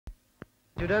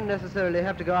You don't necessarily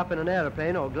have to go up in an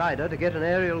aeroplane or glider to get an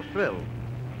aerial thrill.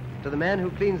 To the man who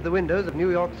cleans the windows of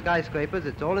New York skyscrapers,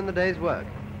 it's all in the day's work.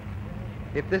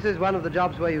 If this is one of the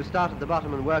jobs where you start at the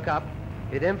bottom and work up,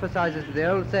 it emphasizes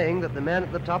the old saying that the man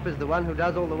at the top is the one who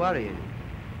does all the worrying.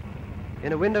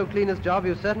 In a window cleaner's job,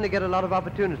 you certainly get a lot of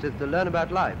opportunities to learn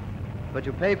about life, but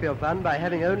you pay for your fun by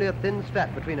having only a thin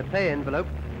strap between a pay envelope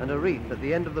and a wreath at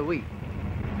the end of the week.